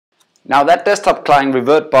Now that desktop client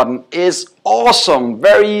revert button is awesome,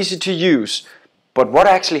 very easy to use. But what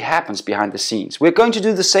actually happens behind the scenes? We're going to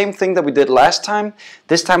do the same thing that we did last time,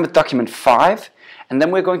 this time with document 5, and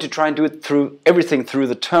then we're going to try and do it through everything through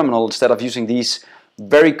the terminal instead of using these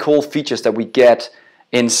very cool features that we get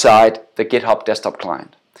inside the GitHub Desktop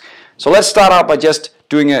Client. So let's start out by just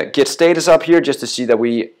doing a Git Status up here just to see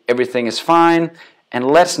that everything is fine, and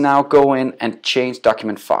let's now go in and change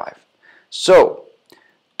document 5. So,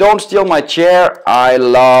 don't steal my chair, I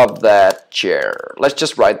love that chair. Let's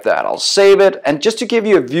just write that, I'll save it, and just to give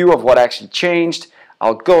you a view of what actually changed,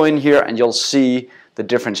 I'll go in here and you'll see the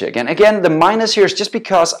difference here. Again, the minus here is just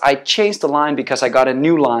because I changed the line because I got a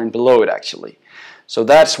new line below it actually. So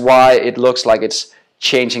that's why it looks like it's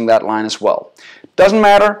changing that line as well. Doesn't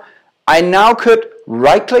matter, I now could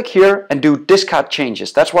right click here and do discard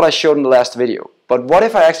changes. That's what I showed in the last video. But what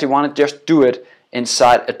if I actually want to just do it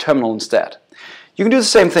inside a terminal instead? You can do the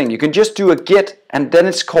same thing. You can just do a git and then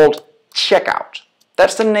it's called checkout.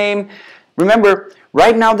 That's the name. Remember,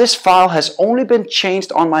 right now this file has only been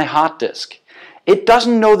changed on my hard disk. It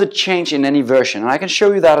doesn't know the change in any version, and I can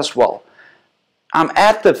show you that as well. I'm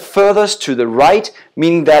at the furthest to the right,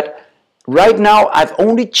 meaning that right now I've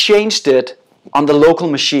only changed it on the local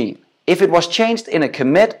machine. If it was changed in a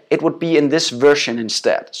commit, it would be in this version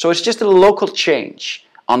instead. So it's just a local change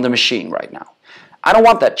on the machine right now. I don't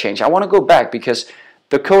want that change. I want to go back because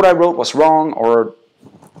the code I wrote was wrong or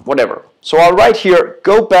whatever. So I'll write here,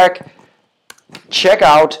 go back, check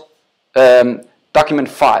out document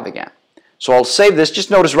 5 again. So I'll save this.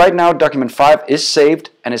 Just notice right now document 5 is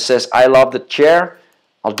saved and it says I love the chair.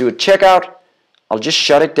 I'll do a checkout. I'll just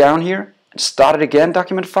shut it down here and start it again,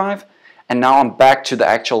 document 5. And now I'm back to the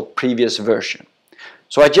actual previous version.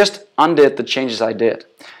 So I just undid the changes I did.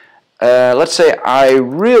 Let's say I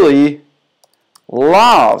really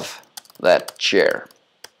love that chair.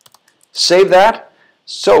 Save that.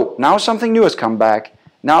 So now something new has come back.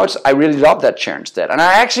 Now it's I really love that chair instead. And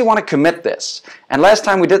I actually want to commit this. And last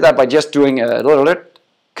time we did that by just doing a little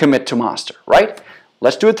commit to master, right?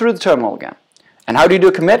 Let's do it through the terminal again. And how do you do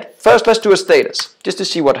a commit? First let's do a status just to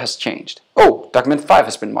see what has changed. Oh, document 5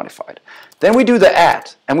 has been modified. Then we do the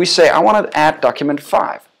add and we say I want to add document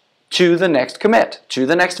 5 to the next commit, to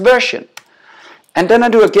the next version. And then I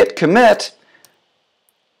do a git commit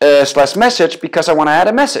 / message because I want to add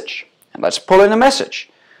a message. And let's pull in a message.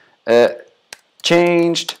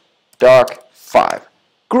 Changed doc 5.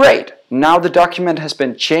 Great. Now the document has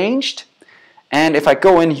been changed. And if I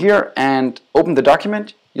go in here and open the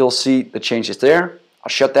document, you'll see the changes there. I'll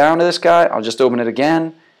shut down this guy. I'll just open it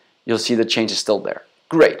again. You'll see the change is still there.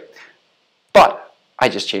 Great. But I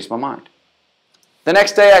just changed my mind. The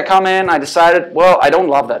next day I come in, I decided, well, I don't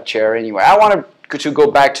love that chair anyway. I want to go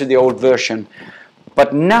back to the old version.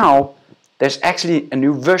 But now there's actually a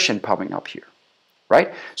new version popping up here,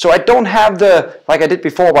 right? So I don't have the, like I did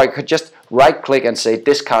before, where I could just right click and say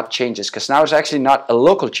discard changes, because now it's actually not a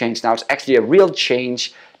local change, now it's actually a real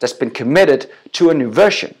change that's been committed to a new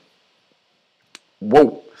version.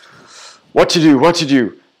 Whoa, what to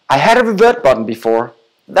do? I had a revert button before.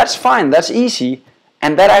 That's fine, that's easy,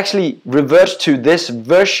 and that actually reverts to this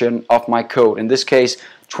version of my code, in this case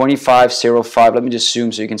 2505. Let me just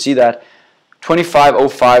zoom so you can see that.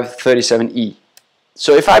 250537E.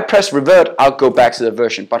 So if I press revert, I'll go back to the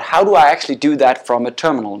version. But how do I actually do that from a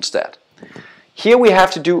terminal instead? Here we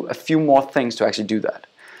have to do a few more things to actually do that.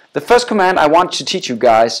 The first command I want to teach you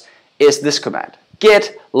guys is this command,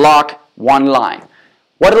 git log one line.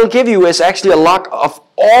 What it'll give you is actually a log of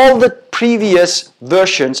all the previous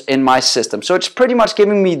versions in my system. So it's pretty much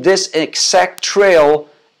giving me this exact trail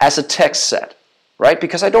as a text set, right?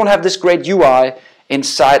 Because I don't have this great UI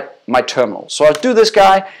inside my terminal. So I'll do this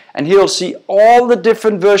guy and he'll see all the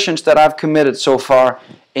different versions that I've committed so far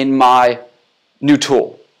in my new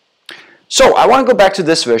tool. So I want to go back to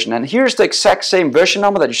this version, and here's the exact same version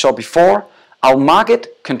number that you saw before. I'll mark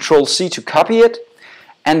it, Control C to copy it,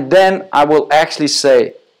 and then I will actually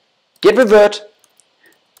say git revert.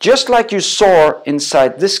 Just like you saw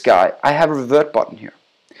inside this guy, I have a revert button here.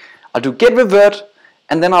 I'll do git revert,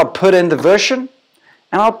 and then I'll put in the version,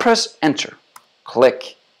 and I'll press enter.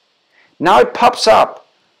 Click. Now it pops up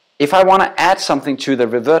if I want to add something to the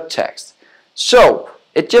revert text. So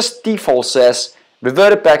it just default says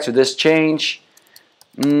revert it back to this change.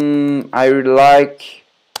 I would like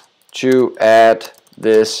to add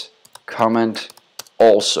this comment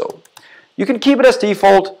also. You can keep it as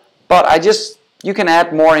default, but you can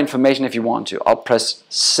add more information if you want to. I'll press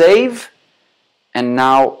save, and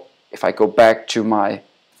now if I go back to my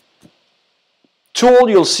tool,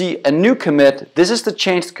 you'll see a new commit. This is the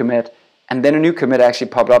changed commit, and then a new commit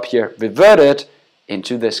actually popped up here, reverted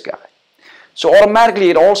into this guy. So automatically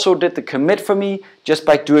it also did the commit for me just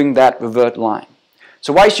by doing that revert line.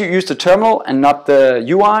 So why should you use the terminal and not the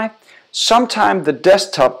UI? Sometimes the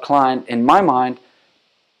desktop client, in my mind,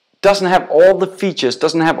 doesn't have all the features,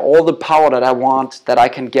 doesn't have all the power that I want, that I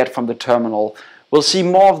can get from the terminal. We'll see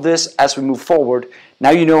more of this as we move forward. Now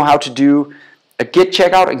you know how to do a git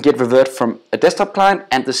checkout and git revert from a desktop client,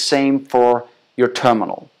 and the same for your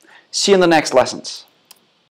terminal. See you in the next lessons.